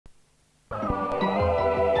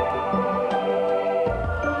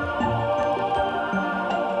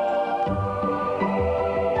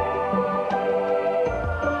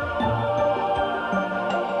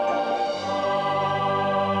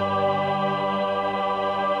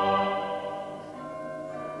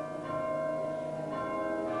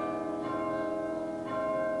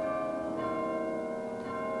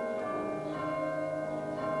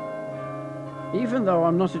Even though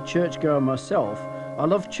I'm not a churchgoer myself, I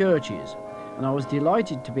love churches, and I was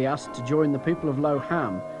delighted to be asked to join the people of Low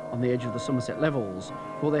Ham on the edge of the Somerset Levels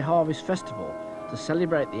for their harvest festival to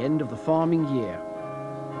celebrate the end of the farming year.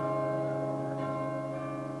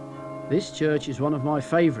 This church is one of my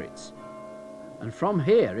favourites, and from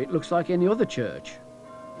here it looks like any other church.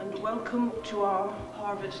 And welcome to our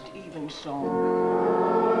Harvest Evensong.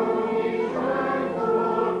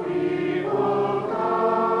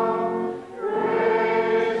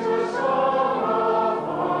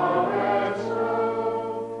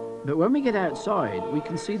 But when we get outside, we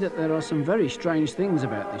can see that there are some very strange things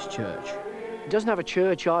about this church. It doesn't have a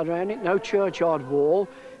churchyard around it, no churchyard wall.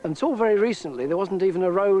 Until very recently, there wasn't even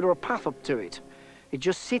a road or a path up to it. It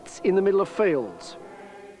just sits in the middle of fields.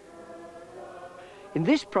 In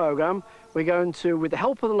this programme, we're going to, with the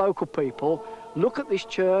help of the local people, look at this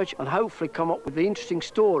church and hopefully come up with the interesting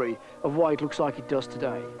story of why it looks like it does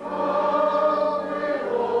today.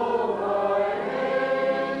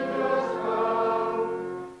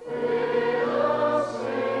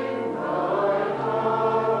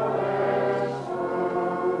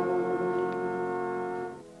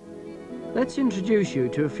 Let's introduce you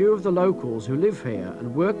to a few of the locals who live here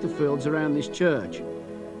and work the fields around this church.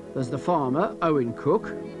 There's the farmer, Owen Cook,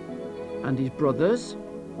 and his brothers,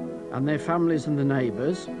 and their families and the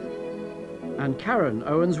neighbours, and Karen,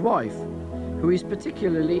 Owen's wife, who is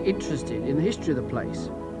particularly interested in the history of the place.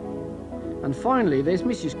 And finally, there's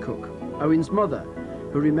Mrs. Cook, Owen's mother,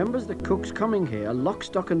 who remembers the Cooks coming here lock,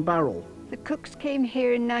 stock and barrel. The Cooks came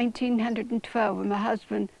here in 1912 when my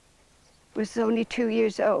husband was only 2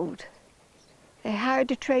 years old. They hired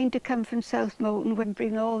a train to come from South Molton and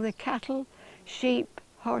bring all the cattle, sheep,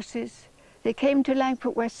 horses. They came to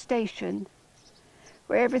Langport West Station,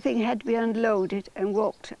 where everything had to be unloaded, and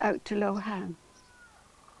walked out to Low Ham.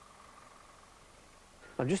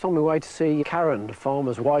 I'm just on my way to see Karen, the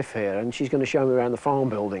farmer's wife here, and she's going to show me around the farm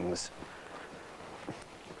buildings.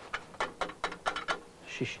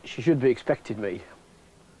 She should be expecting me.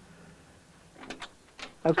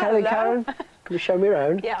 Okay then, Karen, can you show me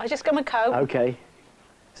around? Yeah, I'll just get my coat. Okay.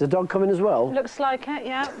 Is the dog coming as well? Looks like it,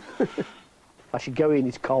 yeah. I should go in,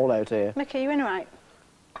 it's cold out here. Mickey, you in all right?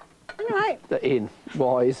 In all right? They're in,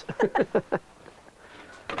 wise.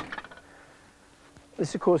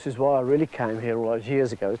 This, of course, is why I really came here all those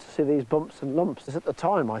years ago, to see these bumps and lumps. At the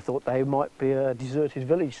time, I thought they might be a deserted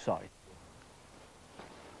village site.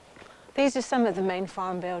 These are some of the main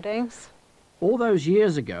farm buildings. All those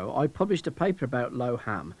years ago, I published a paper about Low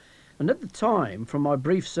Ham, and at the time, from my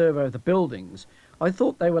brief survey of the buildings, I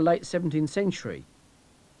thought they were late 17th century.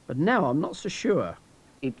 But now I'm not so sure.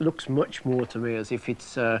 It looks much more to me as if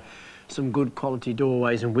it's some good quality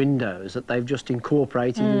doorways and windows that they've just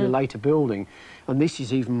incorporated in a later building. And this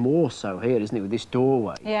is even more so here, isn't it, with this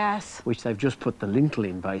doorway? Yes. Which they've just put the lintel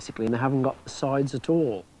in, basically, and they haven't got the sides at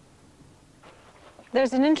all.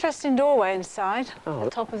 There's an interesting doorway inside, Oh. at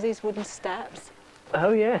the top of these wooden steps.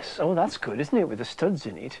 Oh, yes. Oh, that's good, isn't it, with the studs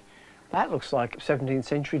in it? That looks like a 17th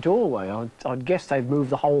century doorway. I'd guess they've moved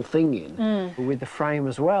the whole thing in, with the frame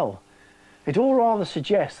as well. It all rather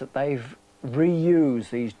suggests that they've reused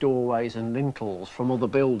these doorways and lintels from other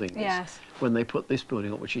buildings when they put this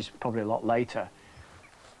building up, which is probably a lot later.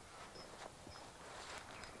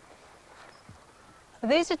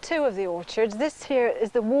 These are two of the orchards. This here is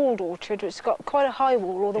the walled orchard, which has got quite a high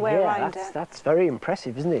wall all the way around it. That's very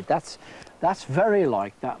impressive, isn't it? That's very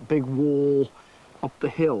like that big wall up the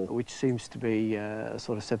hill, which seems to be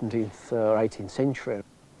sort of 17th or 18th century.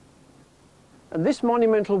 And this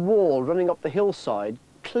monumental wall running up the hillside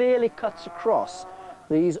clearly cuts across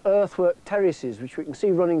these earthwork terraces, which we can see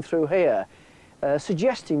running through here,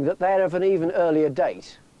 suggesting that they're of an even earlier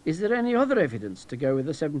date. Is there any other evidence to go with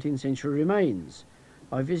the 17th century remains?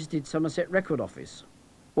 I visited Somerset Record Office.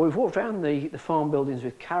 Well, we've walked around the farm buildings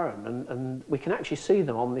with Karen, and we can actually see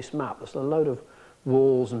them on this map. There's a load of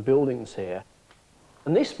walls and buildings here.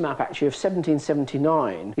 And this map, actually, of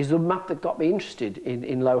 1779, is the map that got me interested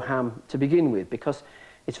in Low Ham to begin with, because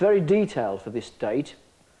it's very detailed for this date.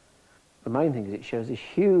 The main thing is it shows this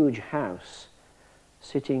huge house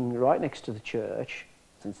sitting right next to the church.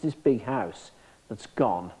 It's this big house that's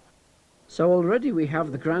gone. So already we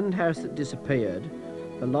have the grand house that disappeared,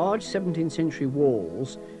 the large 17th century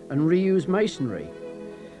walls and reused masonry.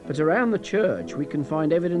 But around the church we can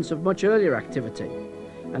find evidence of much earlier activity,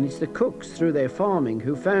 and it's the Cooks through their farming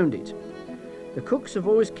who found it. The Cooks have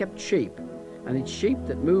always kept sheep, and it's sheep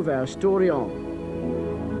that move our story on.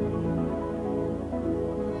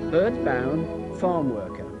 Earthbound farm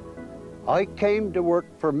worker. I came to work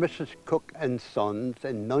for Mrs. Cook and Sons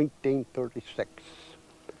in 1936.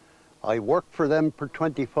 I worked for them for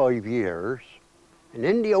 25 years, And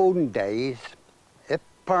in the olden days, if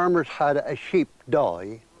farmers had a sheep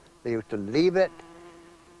die, they used to leave it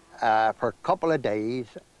for a couple of days,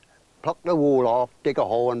 pluck the wool off, dig a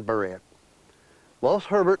hole and bury it. Whilst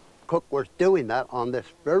Herbert Cook was doing that on this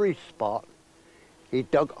very spot, he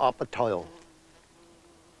dug up a tile.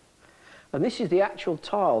 And this is the actual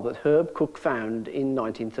tile that Herb Cook found in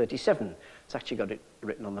 1937. It's actually got it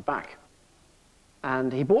written on the back.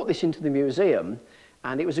 And he brought this into the museum,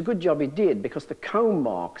 and it was a good job he did, because the comb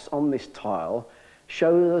marks on this tile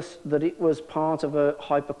show us that it was part of a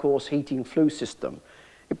hypercourse heating flue system.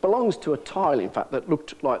 It belongs to a tile, in fact, that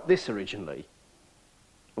looked like this originally.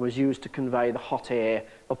 It was used to convey the hot air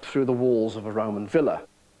up through the walls of a Roman villa.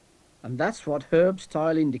 And that's what Herb's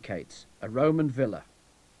tile indicates, a Roman villa.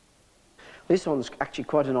 This one's actually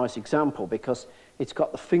quite a nice example because it's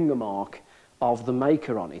got the finger mark of the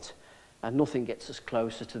maker on it, and nothing gets us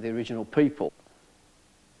closer to the original people.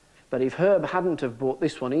 But if Herb hadn't have brought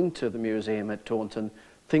this one into the museum at Taunton,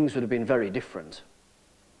 things would have been very different.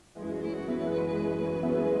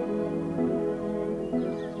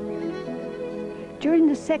 During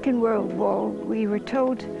the Second World War, we were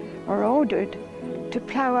told or ordered to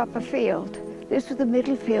plough up a field. This was the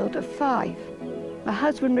middle field of 5. My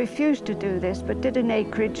husband refused to do this, but did an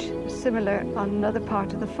acreage similar on another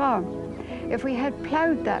part of the farm. If we had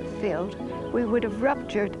ploughed that field, we would have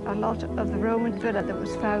ruptured a lot of the Roman villa that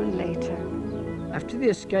was found later. After the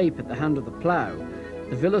escape at the hand of the plough,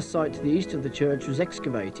 the villa site to the east of the church was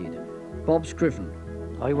excavated. Bob Scriven.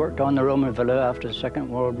 I worked on the Roman villa after the Second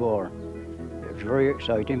World War. It was very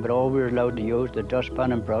exciting, but all we were allowed to use the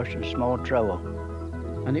dustpan and brush and small trowel.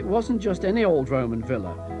 And it wasn't just any old Roman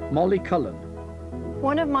villa. Molly Cullen.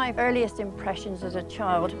 One of my earliest impressions as a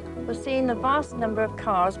child was seeing the vast number of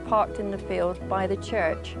cars parked in the field by the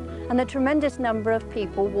church and the tremendous number of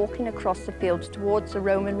people walking across the fields towards the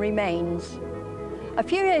Roman remains. A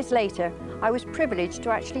few years later, I was privileged to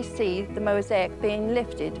actually see the mosaic being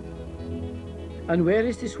lifted. And where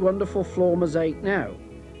is this wonderful floor mosaic now?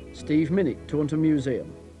 Steve Minnick, Taunton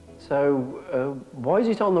Museum. So, why is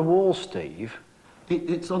it on the wall, Steve?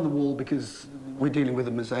 It's on the wall because we're dealing with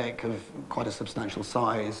a mosaic of quite a substantial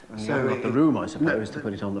size. And so you haven't got the room, I suppose, to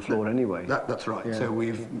put it on the floor anyway. That's right. Yeah. So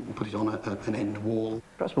we've put it on an end wall.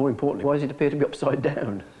 Perhaps more importantly, why does it appear to be upside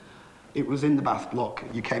down? It was in the bath block.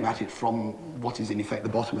 You came at it from what is in effect the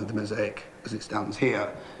bottom of the mosaic as it stands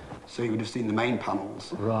here. So you would have seen the main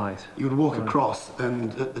panels. Right. You would walk across,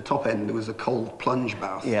 and at the top end there was a cold plunge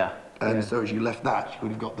bath. Yeah. And so as you left that, you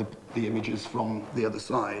would have got the images from the other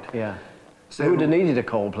side. Yeah. So we would have needed a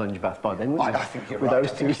cold plunge bath by then, wouldn't I think you're with right.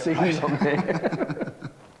 Those two scenes on there.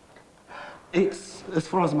 It's, as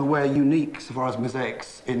far as I'm aware, unique so far as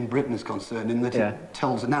mosaics in Britain is concerned, in that it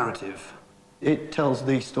tells a narrative. It tells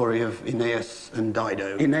the story of Aeneas and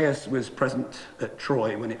Dido. Aeneas was present at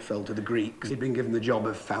Troy when it fell to the Greeks. He'd been given the job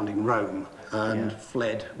of founding Rome and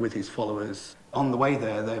fled with his followers. On the way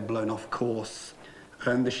there, they're blown off course,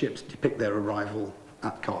 and the ships depict their arrival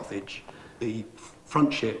at Carthage. The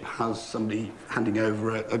front ship has somebody handing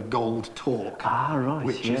over a gold torque,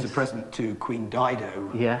 which is a present to Queen Dido,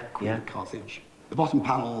 Queen of Carthage. The bottom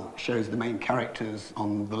panel shows the main characters.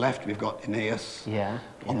 On the left, we've got Aeneas.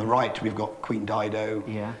 On the right, we've got Queen Dido.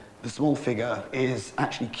 The small figure is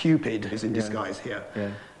actually Cupid, who's in disguise here.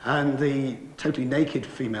 And the totally naked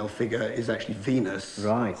female figure is actually Venus,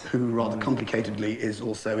 who rather complicatedly is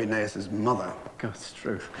also Aeneas's mother. That's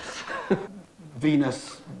true.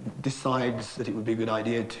 Venus decides that it would be a good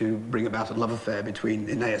idea to bring about a love affair between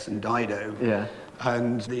Aeneas and Dido.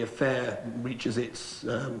 And the affair reaches its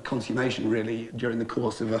consummation, really, during the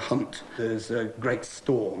course of a hunt. There's a great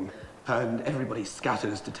storm, and everybody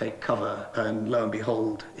scatters to take cover, and lo and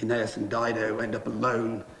behold, Aeneas and Dido end up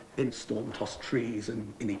alone in storm-tossed trees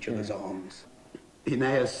and in each other's arms.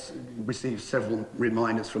 Aeneas receives several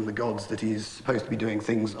reminders from the gods that he's supposed to be doing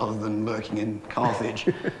things other than lurking in Carthage.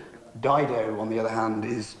 Dido, on the other hand,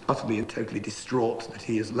 is utterly and totally distraught that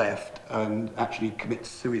he has left and actually commits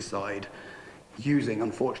suicide, using,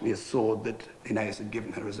 unfortunately, a sword that Aeneas had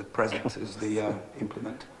given her as a present as the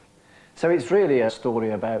implement. So it's really a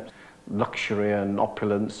story about luxury and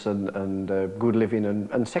opulence and good living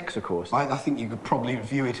and sex, of course. I think you could probably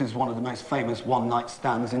view it as one of the most famous one-night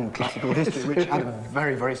stands in classical history, which had a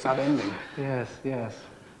very, very sad ending. Yes, yes.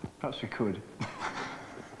 Perhaps we could.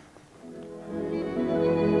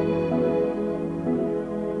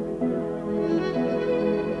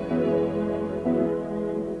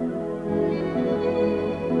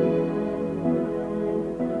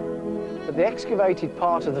 But the excavated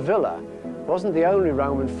part of the villa wasn't the only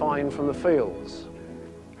Roman find from the fields.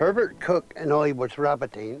 Herbert Cook and I was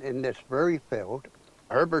rabbiting in this very field,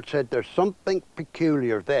 Herbert said there's something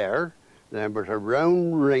peculiar there. There was a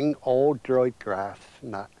round ring, all dried grass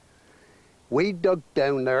and that. We dug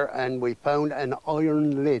down there and we found an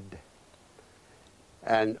iron lid.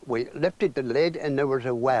 And we lifted the lid and there was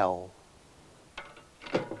a well.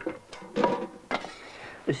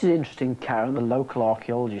 This is interesting, Karen, the local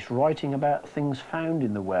archaeologist, writing about things found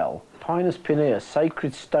in the well. Pinus pineus,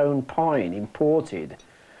 sacred stone pine, imported.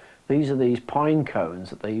 These are these pine cones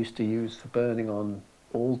that they used to use for burning on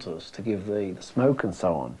altars to give the smoke and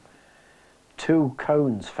so on. 2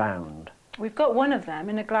 cones found. We've got one of them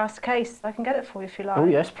in a glass case. I can get it for you if you like. Oh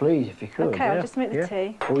yes, please, if you could. Okay, yeah. I'll just make the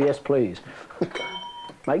tea. Oh yes, please.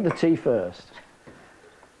 Make the tea first.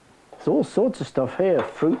 There's all sorts of stuff here.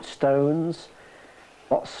 Fruit stones,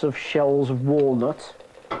 lots of shells of walnut.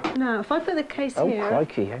 Now, if I put the case here... Oh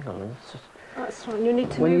crikey, hang on. That's right, you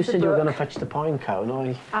need to when move you the said you were book. going to fetch the pine cone,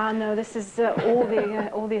 No, this is all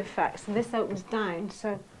the effects, and this opens down,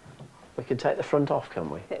 so we can take the front off, can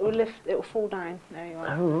we? it will lift. It will fall down. There you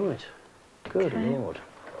are. Oh right. Good Okay. Lord.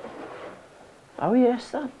 Oh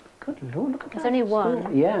yes, that. Good Lord, look at that. There's only one.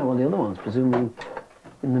 Still, yeah, well the other one's presumably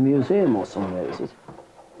in the museum or somewhere, is it?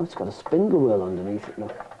 Oh, it's got a spindle wheel underneath it,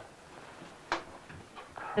 look.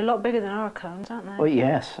 They're a lot bigger than our cones, aren't they? Oh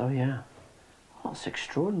yes, oh yeah. Oh, that's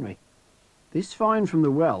extraordinary. This find from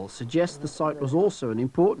the well suggests the site was also an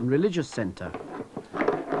important religious centre.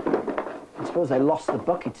 I suppose they lost the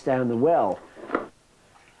buckets down the well.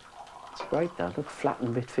 It's great that, look,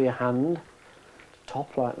 flattened bit for your hand,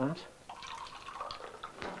 top like that.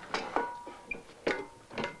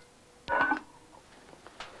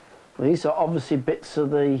 These are obviously bits of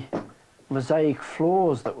the mosaic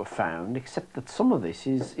floors that were found, except that some of this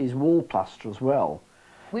is wall plaster as well.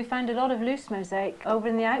 We found a lot of loose mosaic over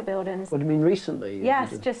in the outbuildings. What do you mean recently?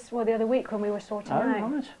 Yes, just the other week when we were sorting out.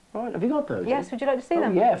 Right, right. Have you got those? Yes, would you like to see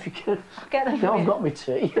them? Yeah, if you can. Get them. Now I've got my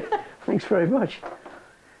tea. Thanks very much.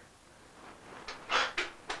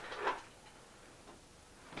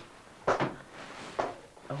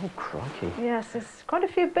 Oh, crikey. Yes, there's quite a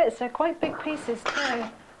few bits. They're quite big pieces too.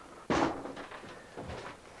 It's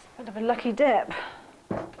a bit of a lucky dip.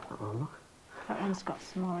 Oh, look. That one's got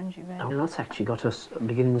some orangey red. Oh, that's actually got us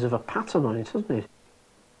beginnings of a pattern on it, hasn't it?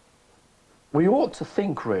 We ought to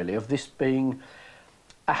think, really, of this being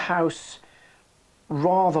a house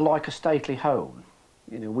rather like a stately home.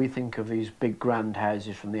 You know, we think of these big grand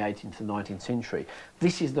houses from the 18th and 19th century.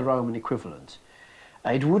 This is the Roman equivalent.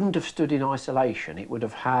 It wouldn't have stood in isolation. It would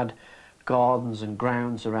have had gardens and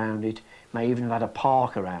grounds around it, may even have had a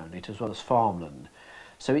park around it, as well as farmland.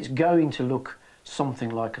 So it's going to look something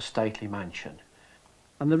like a stately mansion.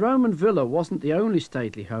 And the Roman villa wasn't the only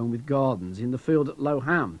stately home with gardens in the field at Low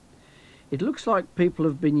Ham. It looks like people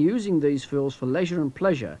have been using these fields for leisure and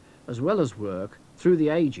pleasure, as well as work, through the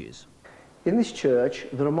ages. In this church,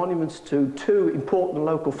 there are monuments to 2 important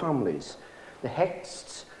local families, the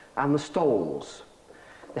Hexts and the Stolls.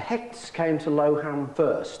 The Hexts came to Low Ham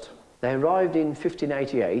first. They arrived in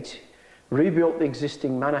 1588, rebuilt the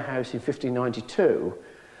existing manor house in 1592,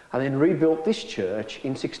 and then rebuilt this church in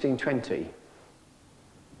 1620.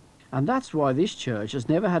 And that's why this church has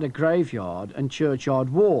never had a graveyard and churchyard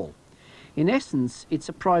wall. In essence, it's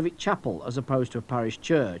a private chapel as opposed to a parish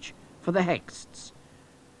church for the Hexts.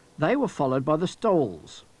 They were followed by the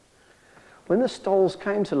Stolls. When the Stolls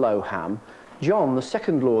came to Low Ham, John, the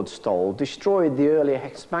second Lord Stoll, destroyed the earlier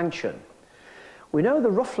Hext mansion. We know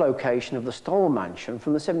the rough location of the Stoll mansion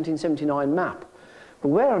from the 1779 map, but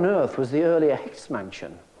where on earth was the earlier Hext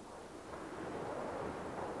mansion?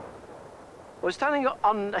 We're standing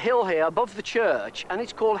on a hill here above the church, and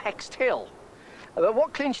it's called Hext Hill. But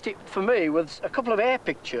what clinched it for me was a couple of air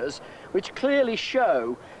pictures which clearly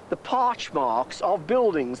show the parch marks of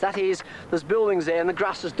buildings. That is, there's buildings there and the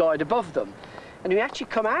grass has died above them. And if you actually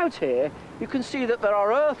come out here, you can see that there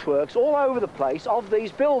are earthworks all over the place of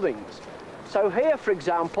these buildings. So here, for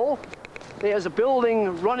example, there's a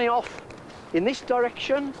building running off in this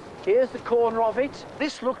direction. Here's the corner of it.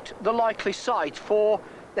 This looked the likely site for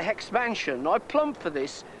the Hext mansion. I plumped for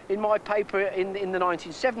this in my paper in the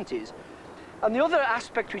 1970s. And the other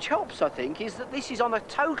aspect which helps, I think, is that this is on a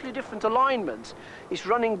totally different alignment. It's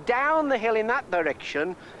running down the hill in that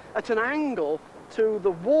direction at an angle to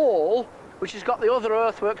the wall, which has got the other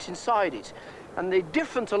earthworks inside it. And the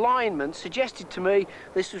different alignment suggested to me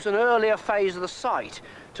this was an earlier phase of the site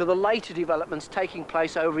to the later developments taking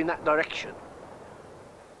place over in that direction.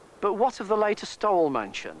 But what of the later Stoll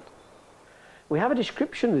mansion? We have a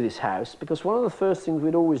description of this house because one of the first things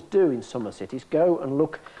we'd always do in Somerset is go and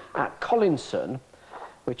look at Collinson,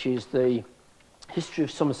 which is the history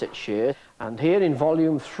of Somersetshire. And here in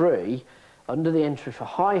volume 3, under the entry for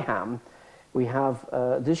High Ham, we have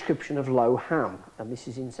a description of Low Ham, and this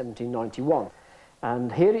is in 1791.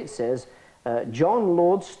 And here it says, John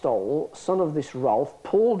Lord Stowell, son of this Rolfe,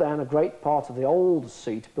 pulled down a great part of the old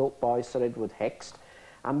seat built by Sir Edward Hext,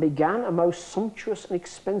 and began a most sumptuous and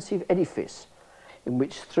expensive edifice, in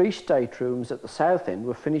which 3 staterooms at the south end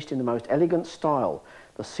were finished in the most elegant style,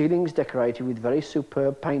 the ceilings decorated with very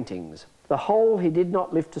superb paintings. The whole he did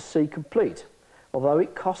not live to see complete, although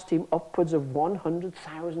it cost him upwards of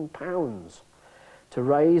 £100,000, to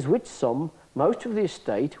raise which sum most of the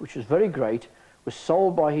estate, which was very great, was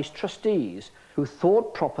sold by his trustees, who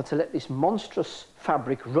thought proper to let this monstrous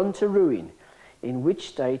fabric run to ruin, in which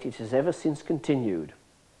state it has ever since continued.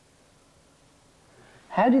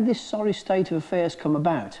 How did this sorry state of affairs come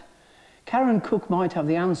about? Karen Cook might have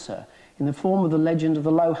the answer in the form of the legend of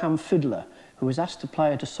the Low Ham fiddler, who was asked to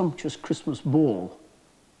play at a sumptuous Christmas ball.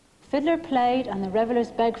 Fiddler played and the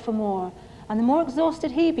revellers begged for more, and the more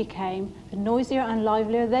exhausted he became, the noisier and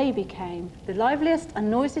livelier they became. The liveliest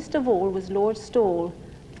and noisiest of all was Lord Stowell.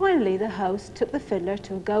 Finally the host took the fiddler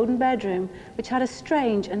to a golden bedroom, which had a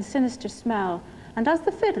strange and sinister smell, and as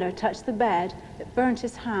the fiddler touched the bed, it burnt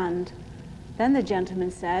his hand. Then the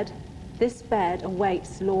gentleman said, "This bed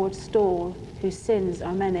awaits Lord Stowell, whose sins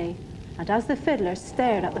are many." And as the fiddler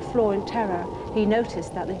stared at the floor in terror, he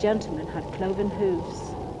noticed that the gentleman had cloven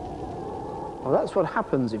hoofs. Well, that's what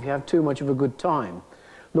happens if you have too much of a good time.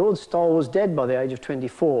 Lord Stowell was dead by the age of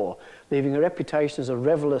 24, leaving a reputation as a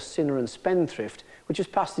reveller, sinner and spendthrift, which has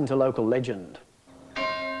passed into local legend.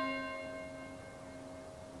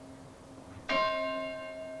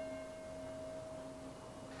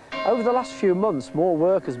 Over the last few months, more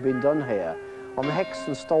work has been done here on the Hext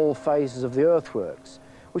and Stowell phases of the earthworks,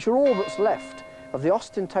 which are all that's left of the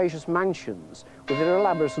ostentatious mansions with their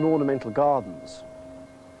elaborate and ornamental gardens.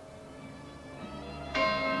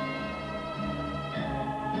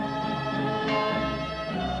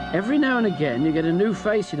 Every now and again you get a new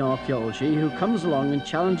face in archaeology who comes along and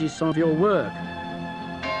challenges some of your work.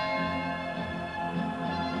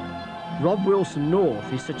 Rob Wilson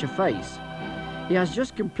North is such a face. He has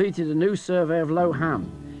just completed a new survey of Low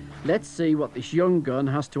Ham. Let's see what this young gun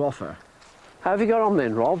has to offer. How have you got on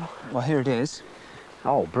then, Rob? Well, here it is.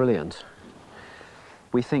 Oh, brilliant.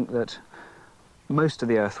 We think that most of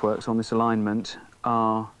the earthworks on this alignment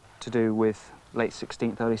are to do with late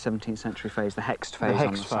 16th, early 17th century phase, the Hext phase. The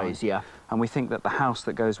Hext phase, yeah. And we think that the house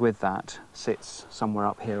that goes with that sits somewhere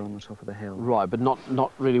up here on the top of the hill. Right, but not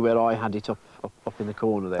really where I had it up in the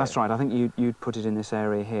corner there. That's right. I think you'd put it in this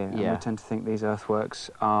area here. Yeah. And we tend to think these earthworks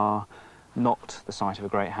are not the site of a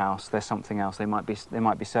great house. They're something else. They might be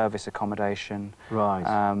service accommodation. Right.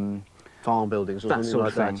 Farm buildings or that something sort like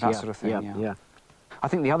of thing. that. That Yeah, sort of thing. yeah. I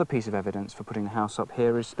think the other piece of evidence for putting the house up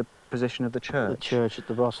here is the position of the church. The church at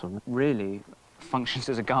the bottom. Really functions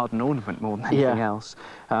as a garden ornament more than anything else.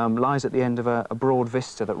 Lies at the end of a broad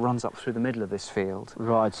vista that runs up through the middle of this field.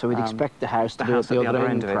 Right, so we'd expect the house to be at the other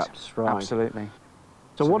end of it. Perhaps. Right. Absolutely.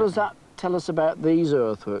 So what does that tell us about these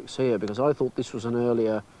earthworks here? Because I thought this was an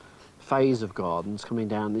earlier phase of gardens coming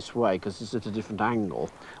down this way, because it's at a different angle.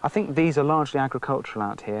 I think these are largely agricultural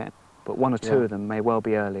out here, but one or two of them may well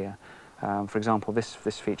be earlier. For example, this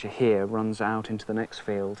feature here runs out into the next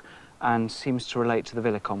field and seems to relate to the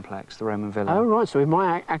villa complex, the Roman villa. Oh, right, so we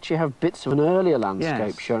might actually have bits of an earlier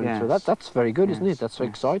landscape showing through. That's very good, isn't it? That's so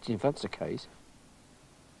exciting if that's the case.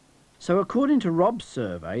 So according to Rob's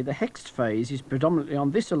survey, the Hext phase is predominantly on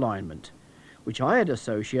this alignment, which I had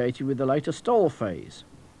associated with the later Stowell phase.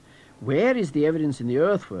 Where is the evidence in the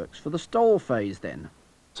earthworks for the Stowell phase then?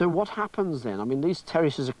 So what happens then? I mean, these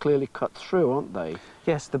terraces are clearly cut through, aren't they?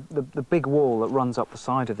 Yes, the big wall that runs up the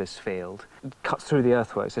side of this field cuts through the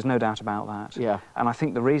earthworks, there's no doubt about that. Yeah. And I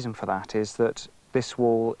think the reason for that is that this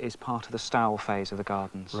wall is part of the Stowell phase of the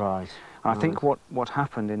gardens. Right. And I think what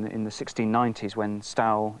happened in the 1690s when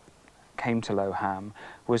Stowell came to Low Ham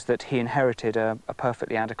was that he inherited a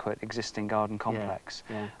perfectly adequate existing garden complex.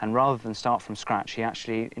 Yeah. And rather than start from scratch, he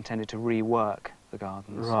actually intended to rework the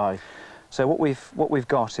gardens. Right. So what we've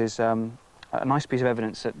got is a nice piece of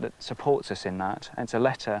evidence that supports us in that. It's a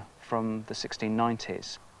letter from the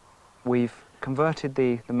 1690s. We've converted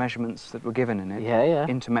the measurements that were given in it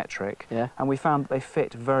into metric, and we found that they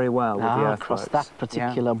fit very well with the earthworks. Across that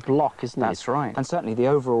particular block, isn't it? That's right. And certainly the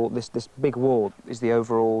overall, this big wall is the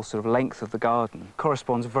overall sort of length of the garden,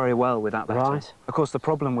 corresponds very well with that letter. Right. Of course, the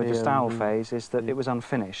problem with the Stowell phase is that it was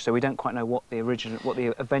unfinished, so we don't quite know what the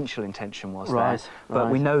eventual intention was there.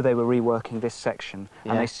 But we know they were reworking this section,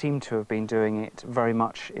 and they seem to have been doing it very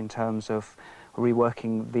much in terms of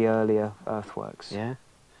reworking the earlier earthworks. Yeah.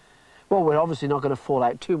 Well, we're obviously not going to fall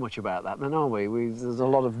out too much about that then, are we? There's a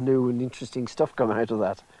lot of new and interesting stuff coming out of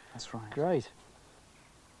that. That's right. Great.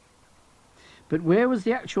 But where was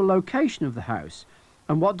the actual location of the house,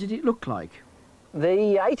 and what did it look like?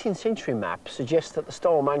 The 18th century map suggests that the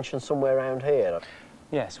Stowell Mansion's somewhere around here.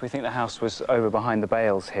 Yes, we think the house was over behind the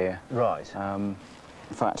bales here. Right. In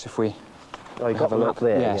fact, if we got have a the look map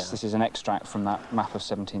there. yes, yeah. this is an extract from that map of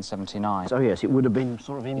 1779. So yes, it would have been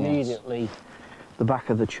sort of immediately the back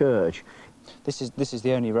of the church. This is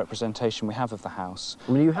the only representation we have of the house.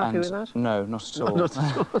 I mean, are you happy with that? No, not at all. Not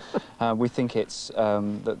at all. We think it's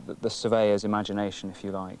the surveyor's imagination, if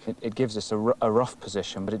you like. It gives us a rough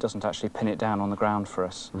position, but it doesn't actually pin it down on the ground for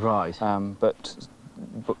us. Right. But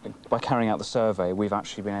by carrying out the survey, we've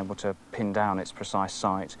actually been able to pin down its precise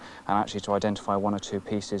site and actually to identify one or two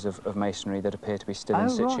pieces of masonry that appear to be still in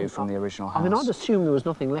situ from the original house. I mean, I'd assume there was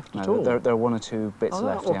nothing left at all. There are one or two bits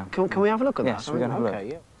left, well, yeah. Can we have a look at that? Yes, we're going to have a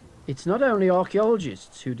look. Yeah. It's not only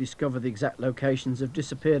archaeologists who discover the exact locations of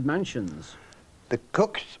disappeared mansions. The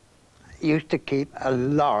cooks used to keep a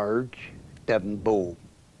large Devon bowl,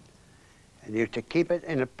 and used to keep it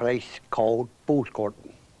in a place called Bowes Court.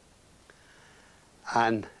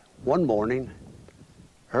 And one morning,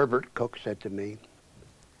 Herbert Cook said to me,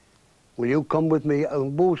 "Will you come with me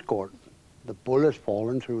on Bowes Court? The bull has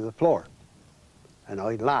fallen through the floor." And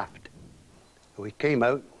I laughed. We came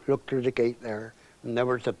out, looked through the gate there, and there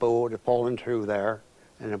was the bull that had fallen through there,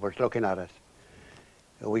 and it was looking at us.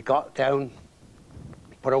 So we got down,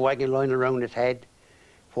 put a wagon line around its head,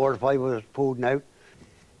 4 or 5 of us pulled out.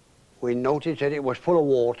 We noticed that it was full of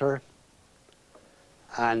water,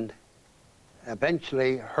 and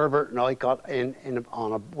eventually Herbert and I got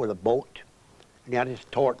with a boat, and he had his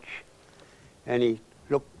torch, and he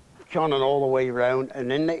looked, shining all the way around,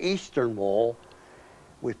 and in the eastern wall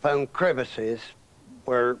we found crevices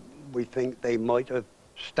where we think they might have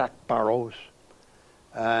stacked barrels,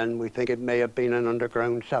 and we think it may have been an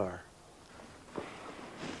underground cellar.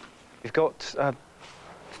 We've got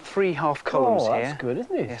 3 half columns here. That's good,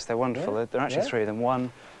 isn't it? Yes, they're wonderful. Yeah. There are actually 3 of them.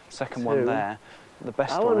 One, second one there. The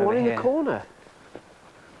best one and over one in here. the corner.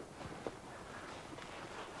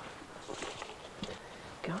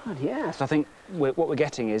 God, yes. So I think what we're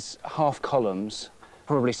getting is half columns,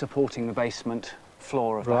 probably supporting the basement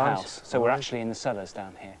floor of the house. So we're actually in the cellars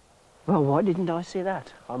down here. Well, why didn't I see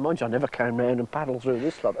that? I mind you, I never came round and paddled through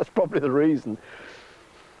this lot. That's probably the reason.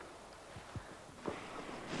 I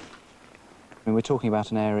mean, we're talking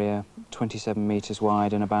about an area 27 metres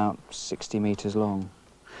wide and about 60 metres long.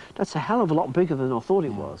 That's a hell of a lot bigger than I thought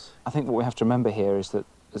it was. I think what we have to remember here is that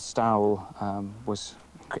Stowell was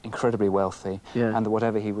incredibly wealthy, and that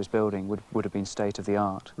whatever he was building would have been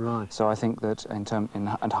state-of-the-art. Right. So I think that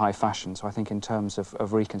and high fashion. So I think in terms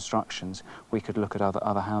of reconstructions, we could look at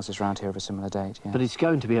other houses around here of a similar date. Yeah. But it's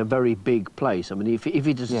going to be a very big place. I mean, if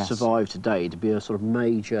it doesn't survive today, it'd be a sort of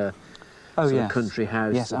major country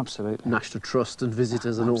house. Yes, absolutely. National Trust and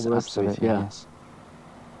visitors and all the rest of it. Yeah. Yes.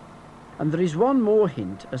 And there is one more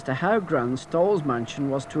hint as to how grand Stowell's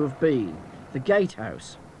mansion was to have been, the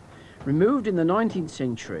gatehouse. Removed in the 19th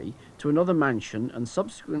century to another mansion and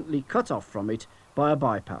subsequently cut off from it by a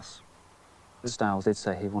bypass. Stowell did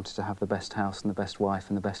say he wanted to have the best house and the best wife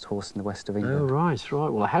and the best horse in the west of England. Oh, right.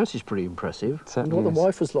 Well, the house is pretty impressive. It I wonder what is. the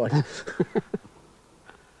wife was like.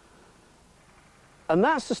 And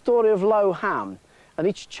that's the story of Low Ham, and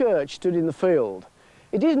its church stood in the field.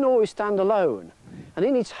 It didn't always stand alone, and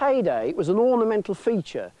in its heyday it was an ornamental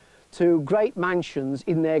feature to great mansions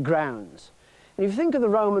in their grounds. And if you think of the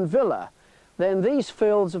Roman villa, then these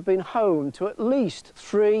fields have been home to at least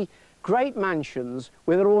 3 great mansions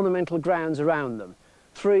with their ornamental grounds around them,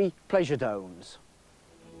 3 pleasure domes.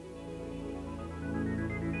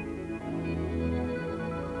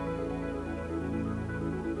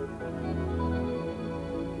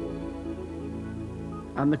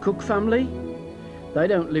 And the Cook family? They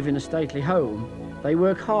don't live in a stately home, they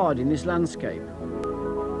work hard in this landscape.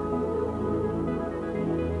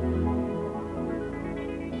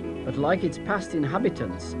 But like its past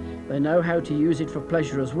inhabitants, they know how to use it for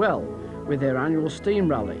pleasure as well, with their annual steam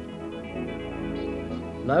rally.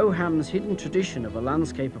 Low Ham's hidden tradition of a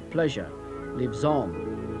landscape of pleasure lives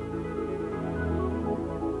on.